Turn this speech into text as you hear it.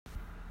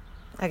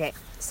Okay,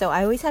 so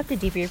I always have to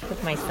debrief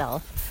with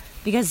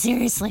myself because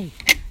seriously,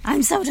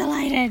 I'm so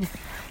delighted.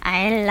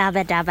 I love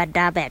it.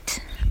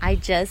 I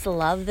just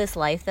love this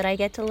life that I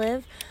get to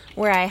live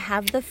where I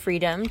have the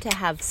freedom to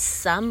have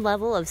some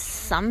level of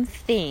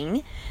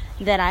something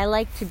that I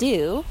like to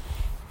do,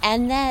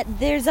 and that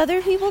there's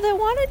other people that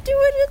want to do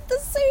it at the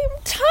same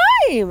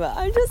time.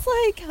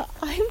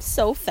 I'm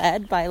so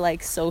fed by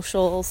like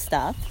social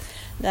stuff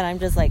that I'm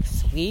just like,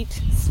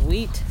 sweet.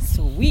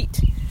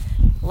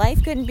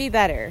 Life couldn't be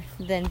better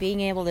than being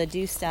able to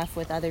do stuff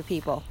with other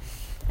people.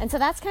 And so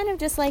that's kind of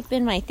just like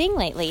been my thing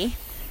lately.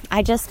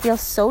 I just feel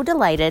so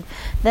delighted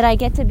that I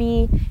get to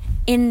be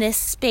in this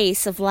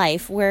space of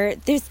life where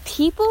there's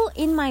people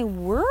in my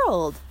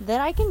world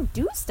that I can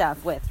do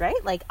stuff with,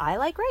 right? Like I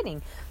like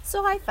writing.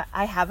 So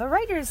I have a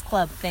writer's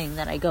club thing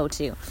that I go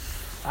to.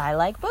 I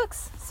like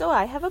books. So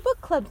I have a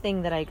book club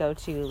thing that I go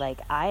to.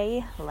 Like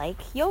I like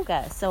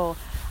yoga. So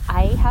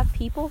I have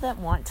people that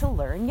want to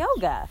learn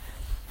yoga.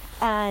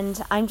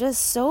 And I'm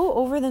just so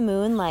over the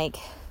moon, like,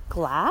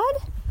 glad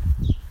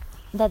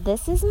that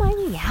this is my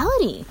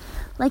reality.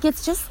 Like,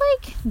 it's just,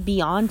 like,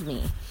 beyond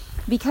me.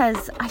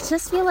 Because I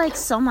just feel like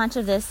so much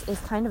of this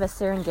is kind of a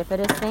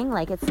serendipitous thing.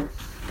 Like, it's,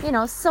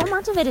 so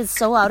much of it is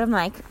so out of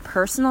my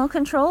personal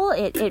control.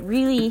 It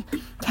really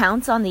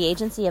counts on the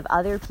agency of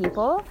other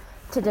people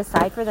to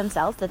decide for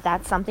themselves that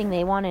that's something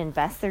they want to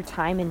invest their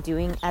time in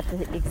doing at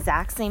the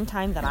exact same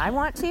time that I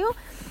want to.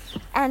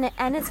 And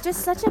it's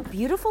just such a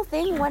beautiful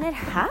thing when it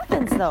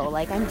happens, though.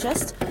 Like, I'm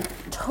just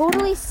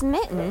totally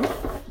smitten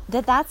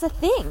that that's a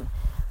thing.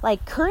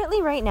 Like,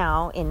 currently right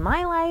now in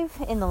my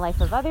life, in the life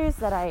of others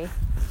that I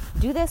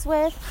do this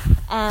with,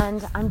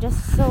 and I'm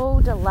just so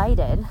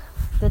delighted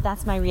that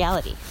that's my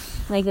reality.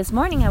 Like, this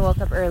morning I woke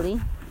up early,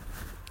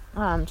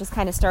 just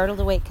kind of startled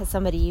awake because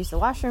somebody used the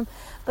washroom,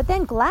 but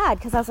then glad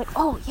because I was like,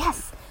 oh,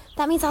 yes,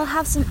 that means I'll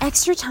have some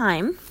extra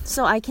time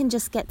so I can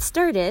just get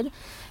started.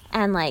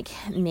 And like,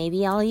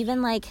 maybe I'll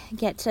even like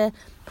get to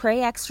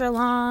pray extra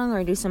long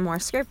or do some more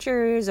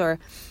scriptures or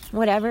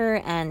whatever.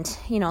 And,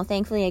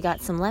 thankfully I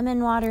got some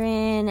lemon water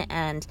in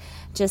and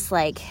just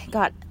like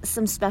got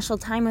some special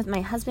time with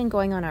my husband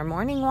going on our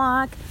morning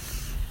walk.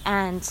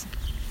 And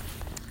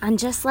I'm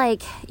just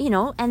like,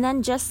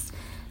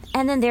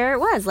 and then there it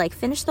was, like,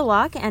 finished the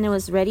walk and it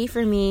was ready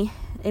for me.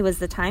 It was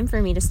the time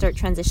for me to start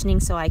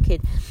transitioning so I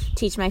could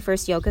teach my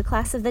first yoga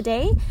class of the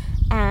day.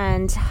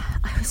 And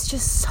I was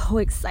just so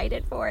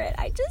excited for it.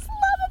 I just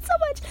love it so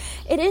much.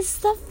 It is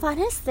the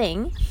funnest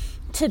thing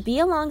to be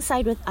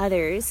alongside with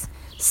others,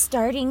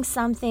 starting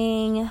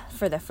something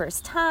for the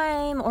first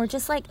time, or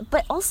just like,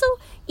 but also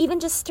even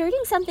just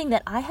starting something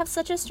that I have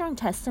such a strong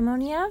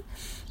testimony of.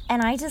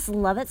 And I just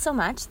love it so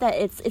much that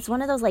it's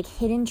one of those like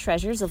hidden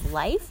treasures of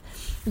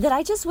life that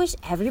I just wish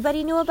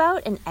everybody knew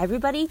about, and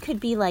everybody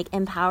could be like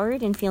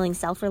empowered and feeling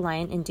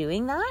self-reliant in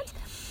doing that.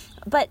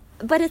 But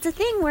it's a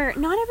thing where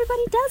not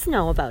everybody does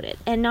know about it,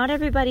 and not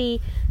everybody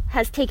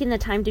has taken the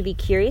time to be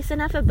curious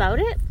enough about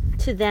it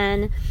to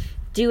then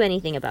do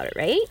anything about it,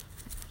 right?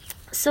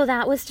 So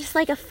that was just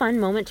like a fun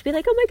moment to be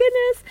like, oh my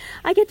goodness,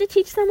 I get to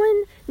teach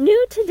someone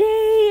new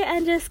today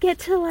and just get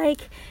to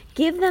like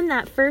give them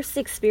that first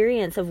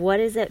experience of what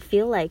does it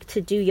feel like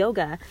to do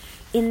yoga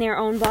in their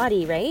own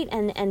body, right?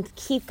 And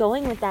keep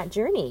going with that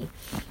journey.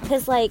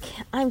 Because like,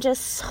 I'm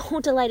just so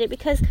delighted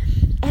because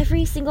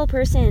every single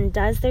person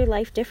does their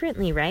life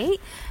differently, right?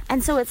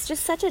 And so it's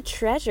just such a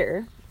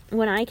treasure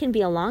when I can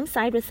be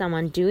alongside with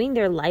someone doing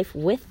their life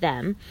with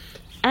them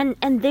and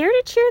there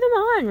to cheer them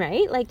on,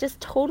 right? Like,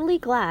 just totally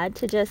glad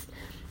to just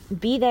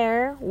be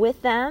there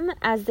with them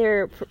as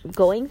they're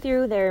going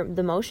through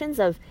the motions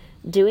of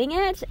doing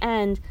it,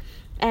 and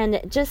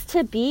just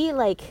to be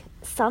like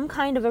some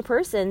kind of a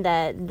person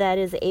that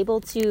is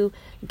able to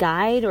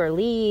guide or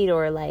lead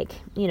or like,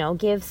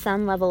 give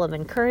some level of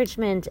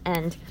encouragement,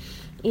 and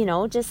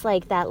just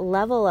like that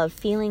level of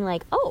feeling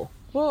like, oh,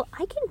 well,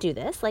 I can do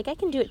this. Like, I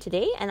can do it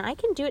today and I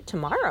can do it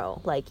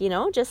tomorrow. Like,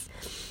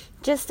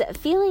 just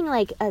feeling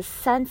like a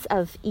sense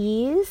of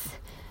ease,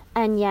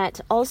 and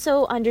yet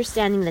also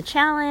understanding the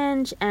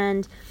challenge,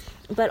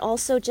 but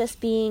also just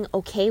being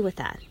okay with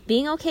that,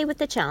 being okay with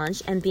the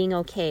challenge and being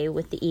okay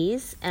with the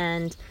ease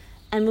and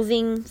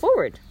moving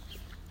forward.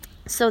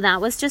 So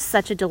that was just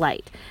such a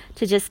delight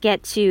to just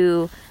get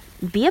to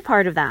be a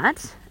part of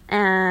that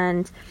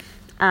and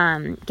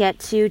get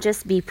to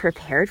just be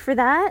prepared for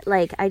that.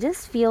 Like, I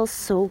just feel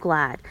so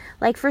glad.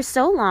 Like, for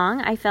so long,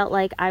 I felt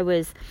like I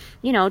was,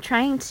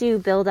 trying to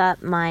build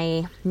up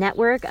my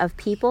network of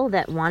people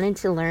that wanted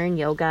to learn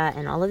yoga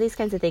and all of these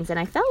kinds of things. And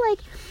I felt like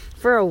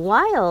for a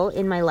while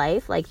in my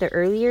life, like the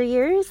earlier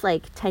years,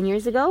 like 10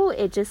 years ago,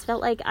 it just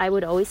felt like I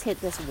would always hit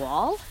this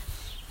wall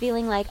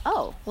feeling like,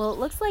 oh, well, it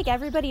looks like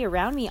everybody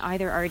around me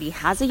either already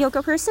has a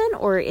yoga person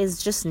or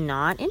is just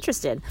not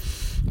interested.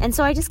 And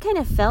so I just kind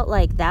of felt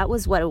like that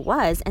was what it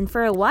was. And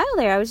for a while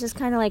there, I was just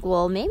kind of like,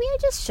 well, maybe I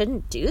just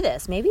shouldn't do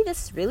this. Maybe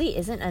this really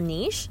isn't a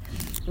niche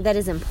that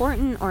is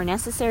important or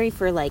necessary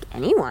for like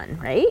anyone,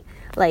 right?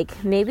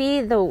 Like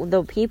maybe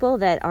the people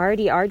that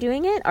already are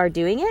doing it,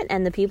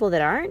 and the people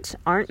that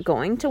aren't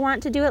going to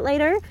want to do it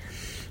later.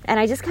 And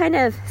I just kind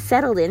of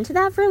settled into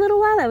that for a little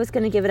while. I was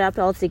going to give it up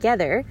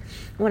altogether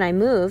when I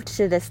moved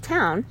to this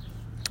town.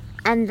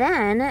 And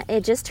then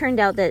it just turned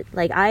out that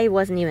like I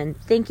wasn't even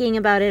thinking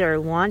about it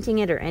or wanting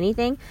it or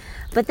anything.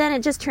 But then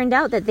it just turned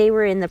out that they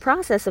were in the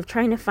process of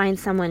trying to find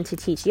someone to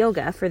teach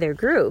yoga for their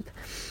group.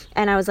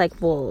 And I was like,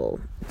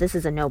 well, this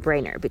is a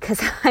no-brainer because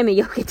I'm a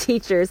yoga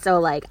teacher. So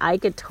like I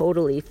could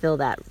totally fill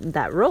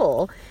that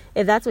role.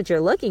 If that's what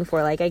you're looking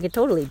for, like I could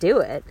totally do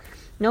it.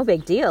 No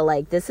big deal.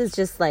 Like this is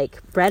just like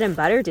bread and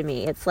butter to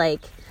me. It's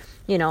like,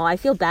 you know, I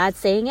feel bad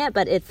saying it,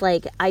 but it's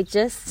like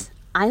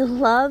I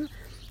love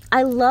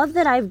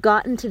that I've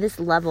gotten to this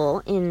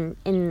level in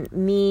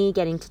me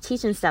getting to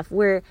teach and stuff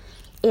where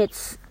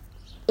it's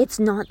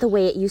not the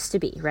way it used to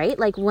be, right?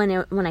 Like when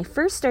I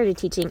first started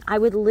teaching, I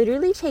would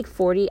literally take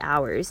 40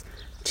 hours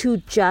to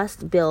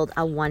just build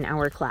a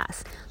 1-hour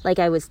class. Like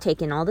I was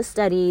taking all the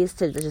studies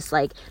to just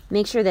like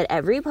make sure that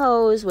every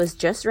pose was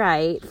just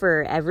right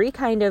for every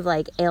kind of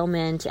like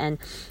ailment and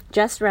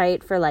just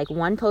right for like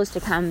one pose to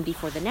come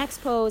before the next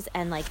pose,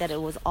 and like that it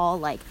was all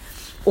like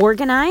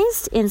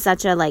organized in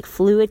such a like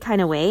fluid kind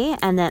of way,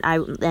 and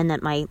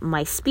that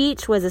my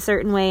speech was a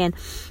certain way. And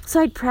so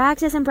I'd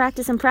practice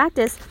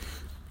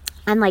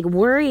and like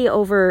worry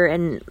over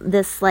and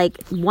this like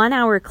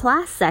 1-hour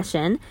class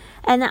session.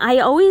 And I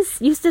always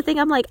used to think,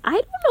 I'm like, I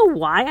don't know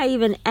why I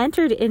even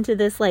entered into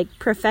this like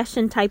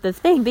profession type of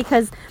thing,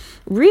 because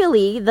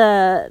really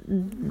the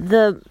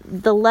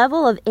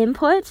level of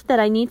input that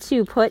I need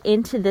to put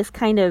into this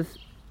kind of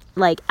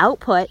like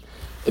output,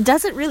 it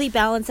doesn't really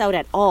balance out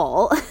at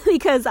all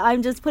because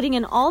I'm just putting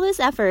in all this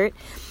effort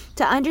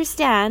to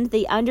understand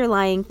the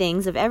underlying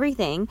things of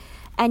everything.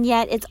 And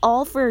yet it's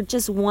all for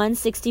just one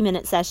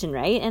 60-minute session,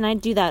 right? And I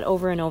do that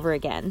over and over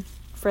again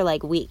for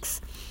like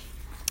weeks.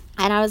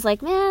 And I was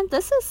like, man,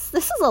 this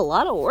is a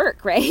lot of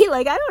work, right?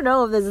 Like, I don't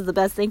know if this is the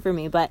best thing for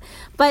me, but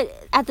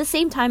at the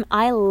same time,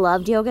 I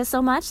loved yoga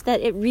so much that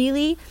it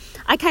really,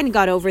 I kind of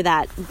got over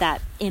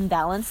that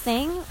imbalance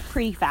thing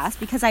pretty fast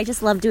because I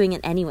just love doing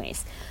it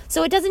anyways.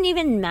 So it doesn't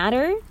even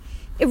matter.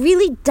 It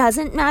really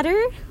doesn't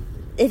matter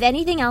if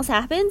anything else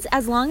happens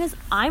as long as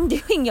I'm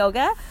doing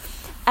yoga.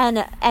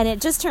 And it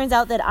just turns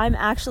out that I'm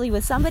actually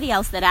with somebody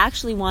else that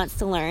actually wants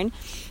to learn,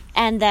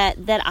 and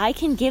that I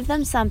can give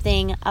them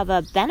something of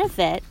a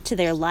benefit to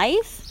their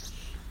life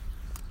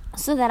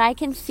so that I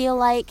can feel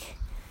like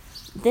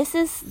this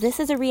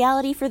is a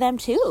reality for them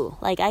too.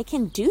 Like I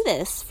can do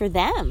this for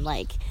them,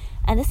 like,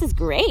 and this is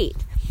great.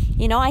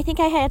 You know, I think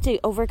I had to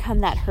overcome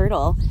that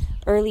hurdle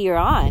earlier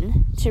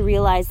on to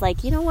realize,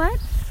 like, you know what?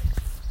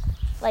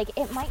 Like,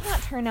 it might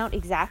not turn out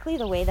exactly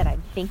the way that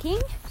I'm thinking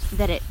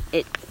that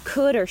it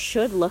could or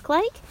should look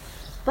like,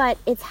 but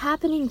it's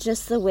happening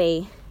just the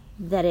way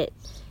that it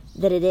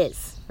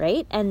is,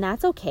 right? And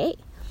that's okay.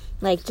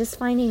 Like, just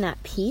finding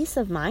that peace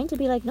of mind to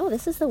be like, no,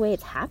 this is the way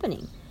it's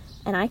happening.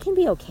 And I can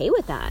be okay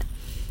with that.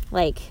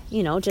 Like,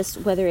 you know, just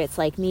whether it's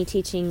like me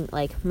teaching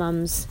like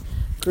mums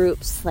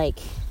groups, like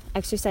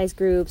exercise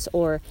groups,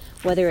 or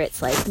whether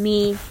it's like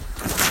me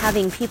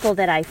having people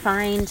that I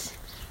find,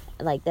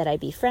 like that I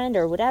befriend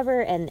or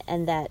whatever, and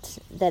that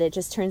it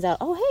just turns out,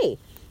 oh, hey,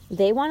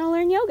 they want to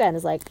learn yoga, and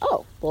it's like,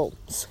 oh, well,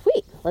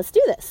 sweet, let's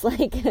do this.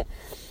 Like,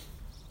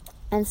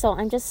 and so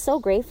I'm just so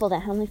grateful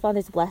that Heavenly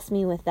Father's blessed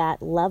me with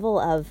that level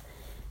of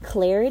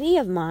clarity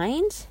of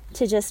mind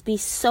to just be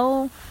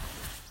so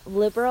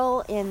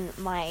liberal in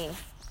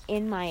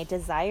my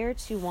desire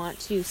to want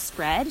to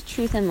spread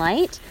truth and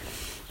light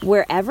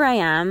wherever I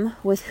am,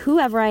 with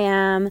whoever I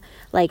am,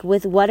 like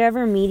with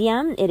whatever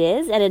medium it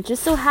is. And it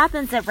just so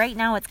happens that right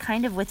now it's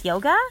kind of with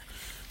yoga,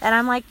 and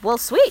I'm like, well,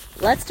 sweet,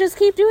 let's just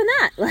keep doing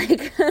that.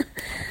 Like,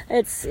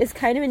 it's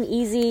kind of an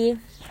easy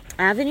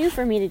avenue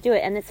for me to do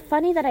it. And it's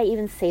funny that I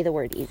even say the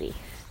word easy,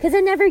 because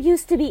it never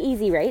used to be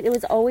easy, right? It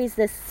was always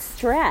this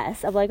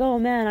stress of like, oh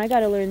man, I got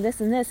to learn this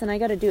and this, and I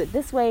got to do it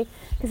this way,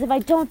 because if I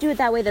don't do it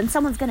that way, then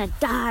someone's going to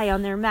die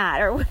on their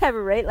mat or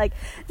whatever, right? Like,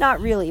 not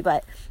really,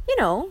 but you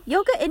know,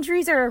 yoga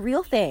injuries are a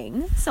real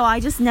thing. So I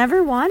just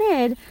never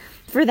wanted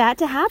for that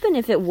to happen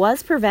if it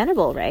was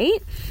preventable, right?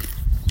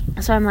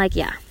 So I'm like,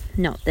 yeah,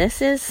 no,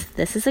 this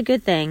is a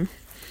good thing.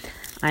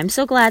 I'm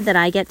so glad that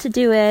I get to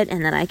do it,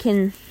 and that I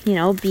can, you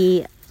know,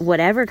 be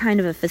whatever kind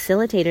of a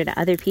facilitator to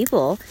other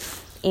people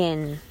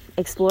in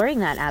exploring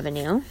that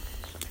avenue.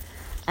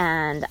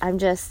 And I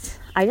just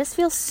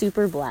feel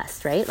super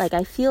blessed, right? Like,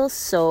 I feel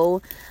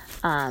so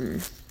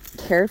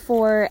cared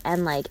for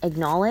and like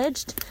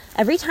acknowledged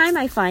every time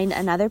I find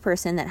another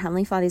person that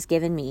Heavenly Father's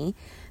given me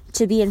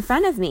to be in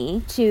front of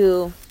me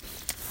to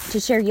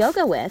share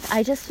yoga with.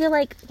 I just feel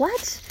like,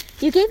 what?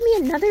 You gave me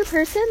another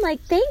person? Like,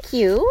 thank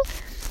you.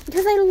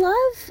 because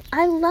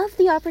I love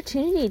the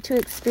opportunity to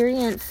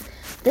experience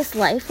this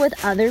life with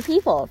other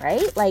people,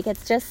 right? Like,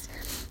 it's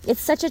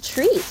such a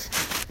treat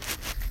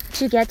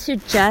to get to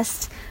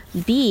just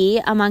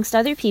be amongst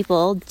other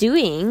people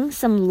doing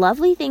some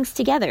lovely things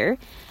together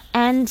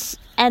and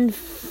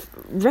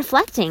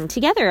reflecting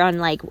together on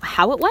like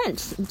how it went,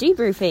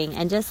 debriefing,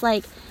 and just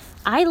like,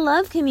 I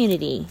love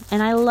community,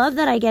 and I love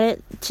that I get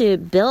it to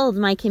build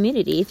my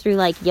community through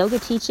like yoga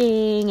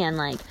teaching and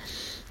like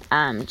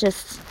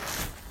just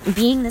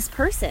being this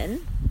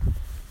person,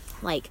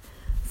 like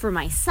for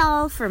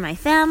myself, for my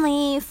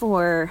family,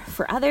 for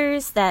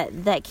others,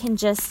 that can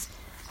just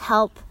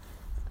help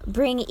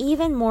bring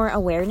even more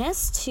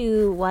awareness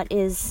to what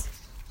is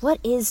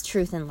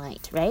truth and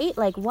light, right?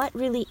 Like, what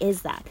really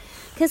is that?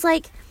 Because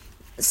like,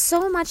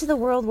 so much of the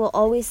world will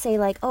always say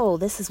like, oh,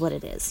 this is what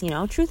it is,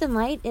 truth and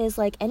light is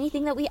like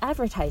anything that we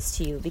advertise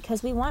to you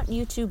because we want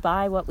you to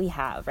buy what we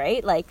have,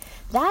 right? Like,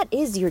 that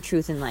is your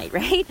truth and light,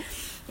 right?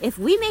 If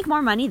we make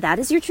more money, that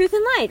is your truth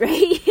and light,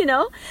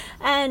 right?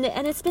 And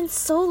it's been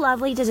so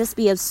lovely to just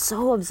be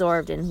so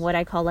absorbed in what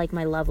I call like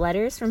my love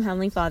letters from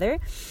Heavenly Father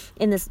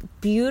in this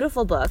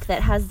beautiful book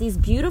that has these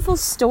beautiful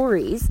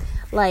stories.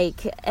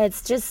 Like,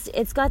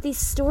 it's got these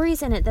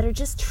stories in it that are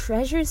just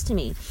treasures to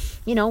me.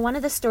 One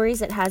of the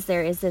stories it has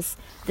there is this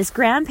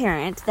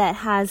grandparent that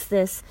has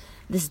this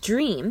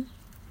dream.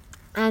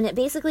 And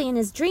basically in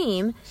his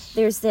dream,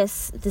 there's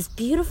this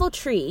beautiful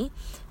tree,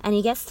 and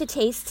he gets to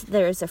taste,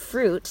 there's a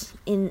fruit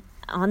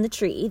on the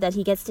tree that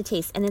he gets to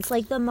taste, and it's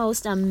like the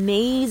most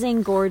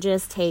amazing,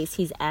 gorgeous taste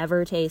he's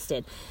ever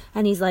tasted.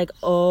 And he's like,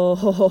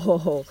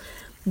 oh,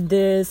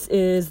 this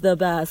is the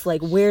best,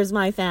 like, where's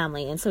my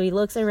family? And so he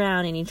looks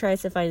around and he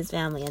tries to find his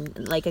family,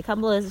 and like a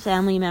couple of his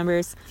family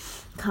members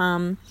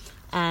come,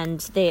 and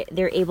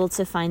they're able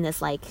to find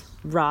this like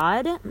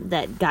rod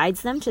that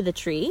guides them to the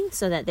tree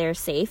so that they're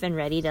safe and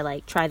ready to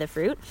like try the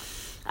fruit.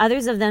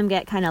 Others of them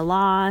get kind of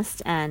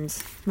lost, and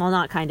well,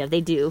 not kind of, they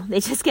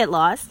just get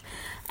lost.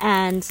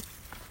 But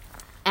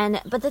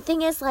the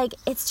thing is, like,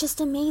 it's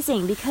just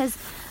amazing because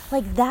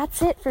like,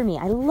 that's it for me.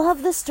 I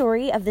love the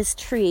story of this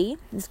tree,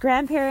 this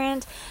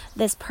grandparent,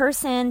 this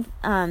person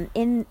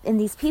in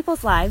these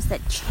people's lives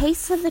that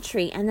tastes of the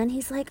tree, and then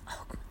he's like,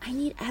 oh, I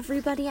need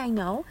everybody I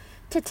know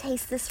to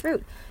taste this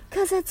fruit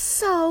because it's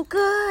so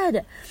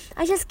good.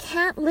 I just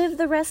can't live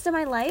the rest of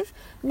my life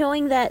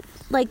knowing that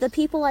like the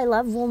people I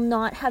love will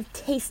not have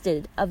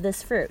tasted of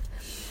this fruit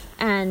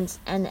and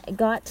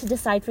got to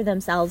decide for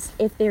themselves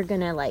if they're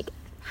gonna like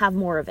have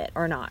more of it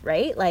or not,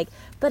 right? Like,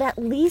 but at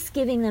least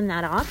giving them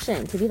that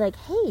option to be like,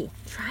 hey,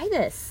 try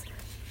this.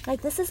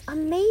 Like, this is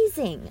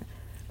amazing.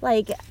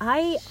 Like,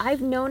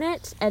 I've known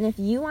it, and if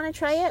you want to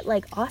try it,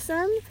 like,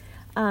 awesome.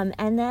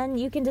 And then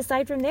you can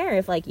decide from there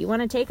if like you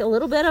want to take a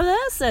little bit of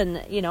this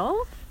and,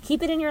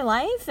 keep it in your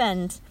life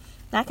and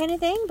that kind of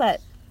thing.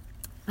 But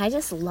I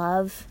just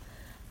love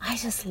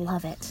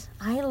it.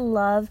 I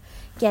love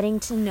getting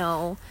to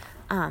know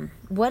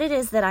what it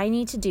is that I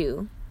need to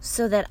do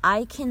so that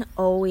I can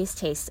always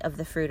taste of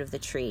the fruit of the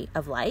tree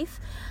of life,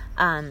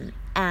 and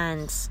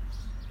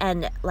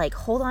like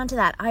hold on to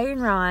that iron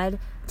rod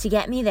to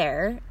get me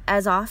there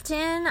as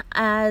often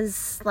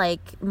as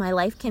like my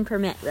life can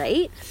permit,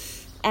 right?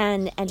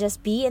 And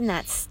just be in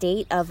that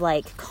state of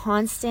like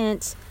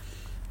constant,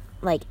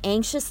 like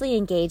anxiously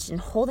engaged and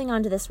holding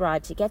on to this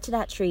rod to get to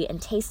that tree and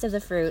taste of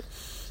the fruit,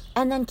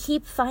 and then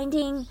keep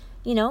finding,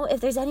 if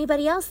there's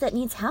anybody else that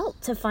needs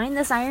help to find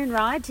this iron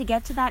rod to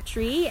get to that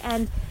tree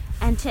and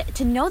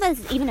to know that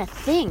it's even a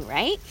thing,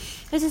 right?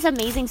 There's this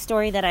amazing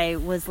story that I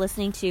was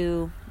listening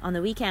to on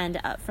the weekend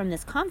from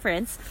this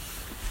conference,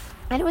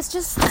 and it was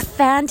just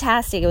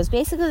fantastic. It was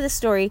basically the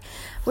story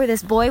where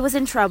this boy was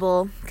in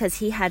trouble because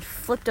he had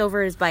flipped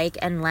over his bike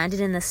and landed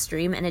in the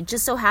stream, and it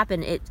just so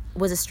happened it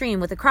was a stream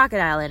with a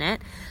crocodile in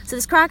it. So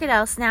this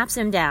crocodile snaps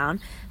him down,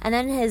 and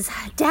then his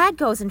dad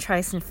goes and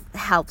tries to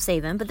help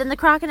save him, but then the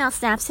crocodile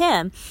snaps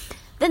him.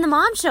 Then the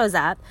mom shows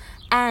up,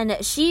 and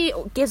she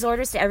gives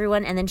orders to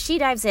everyone, and then she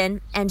dives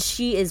in, and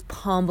she is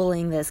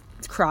pummeling this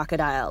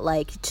crocodile,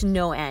 like, to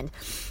no end.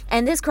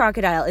 And this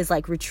crocodile is,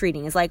 like,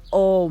 retreating. It's like,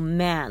 oh,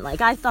 man.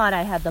 Like, I thought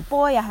I had the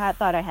boy. I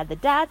thought I had the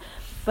dad.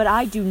 But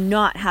I do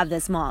not have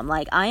this mom.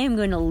 Like, I am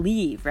going to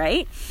leave,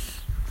 right?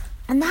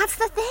 And that's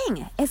the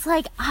thing. It's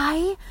like,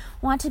 I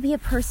want to be a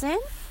person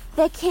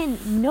that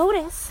can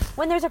notice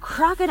when there's a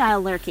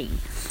crocodile lurking.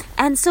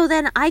 And so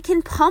then I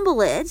can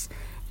pummel it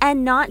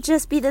and not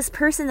just be this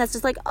person that's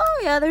just like,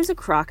 oh yeah, there's a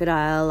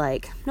crocodile,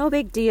 like, no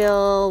big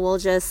deal, we'll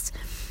just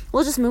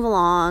move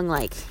along,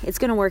 like, it's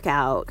gonna work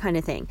out kind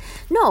of thing.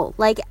 No,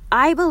 like,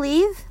 I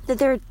believe that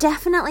there are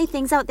definitely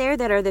things out there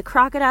that are the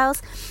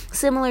crocodiles,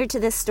 similar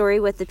to this story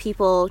with the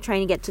people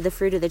trying to get to the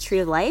fruit of the tree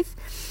of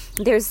life.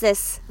 There's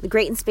this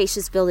great and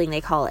spacious building, they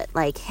call it,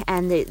 like,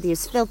 and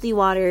there's filthy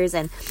waters,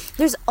 and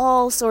there's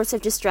all sorts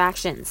of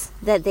distractions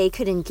that they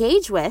could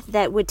engage with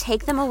that would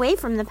take them away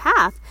from the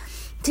path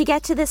to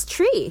get to this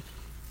tree.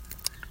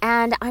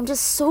 And I'm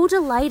just so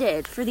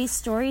delighted for these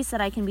stories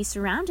that I can be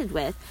surrounded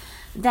with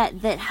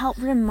that help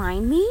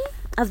remind me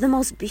of the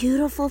most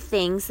beautiful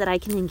things that I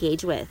can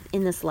engage with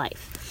in this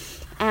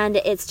life. And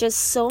it's just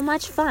so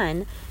much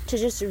fun to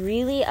just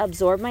really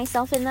absorb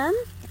myself in them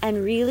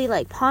and really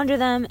like ponder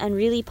them and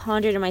really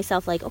ponder to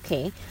myself like,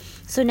 okay,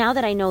 so now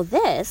that I know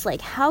this,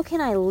 like how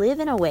can I live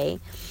in a way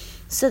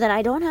so that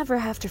I don't ever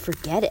have to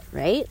forget it,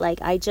 right?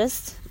 Like I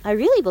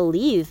really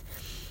believe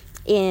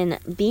in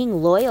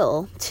being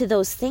loyal to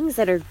those things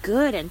that are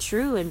good and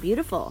true and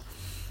beautiful,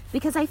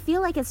 because I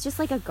feel like it's just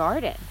like a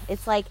garden.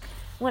 It's like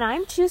when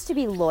I choose to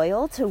be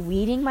loyal to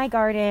weeding my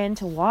garden,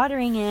 to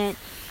watering it,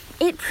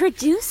 it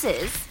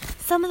produces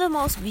some of the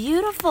most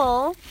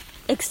beautiful,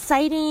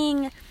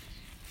 exciting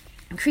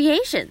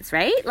creations,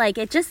 right? Like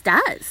it just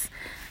does.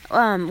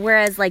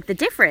 Whereas like the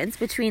difference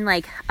between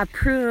like a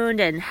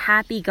pruned and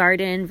happy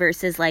garden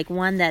versus like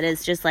one that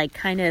is just like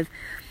kind of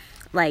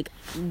like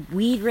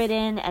weed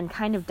ridden and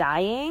kind of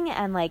dying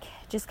and like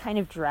just kind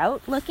of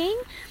drought looking,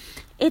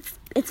 it's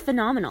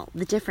phenomenal,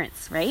 the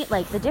difference, right?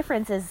 Like the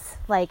difference is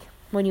like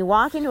when you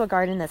walk into a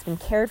garden that's been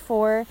cared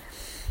for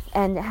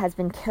and has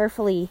been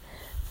carefully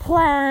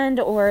planned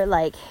or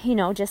like, you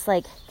know, just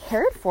like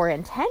cared for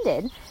and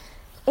tended,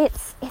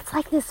 it's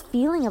like this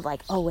feeling of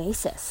like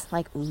oasis,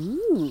 like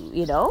ooh,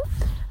 you know.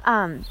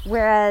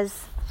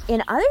 Whereas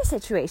in other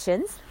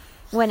situations,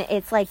 when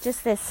it's like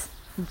just this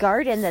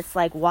garden that's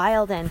like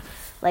wild and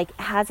like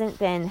hasn't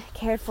been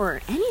cared for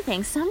or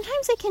anything,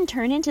 sometimes it can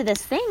turn into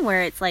this thing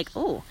where it's like,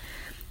 oh,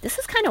 this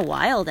is kind of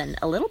wild and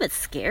a little bit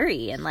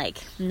scary and like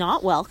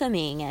not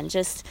welcoming and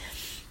just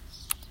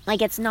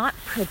like it's not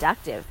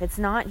productive. It's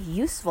not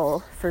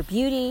useful for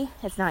beauty.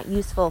 It's not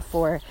useful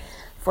for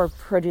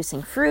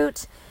producing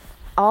fruit.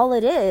 All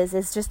it is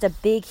just a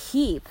big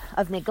heap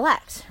of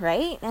neglect,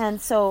 right?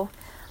 And so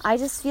I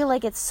just feel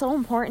like it's so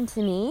important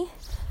to me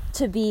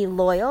to be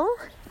loyal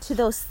to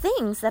those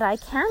things that I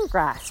can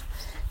grasp,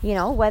 you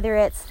know, whether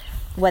it's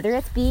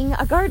being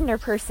a gardener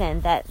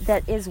person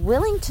that is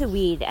willing to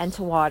weed and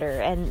to water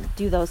and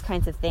do those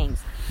kinds of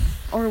things,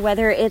 or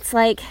whether it's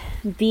like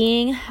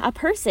being a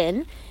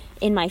person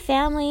in my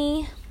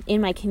family,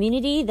 in my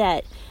community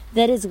that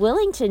is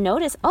willing to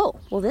notice, oh,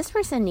 well, this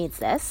person needs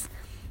this.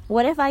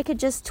 What if I could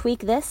just tweak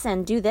this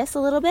and do this a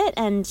little bit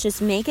and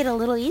just make it a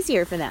little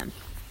easier for them?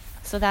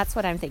 So that's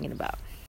what I'm thinking about.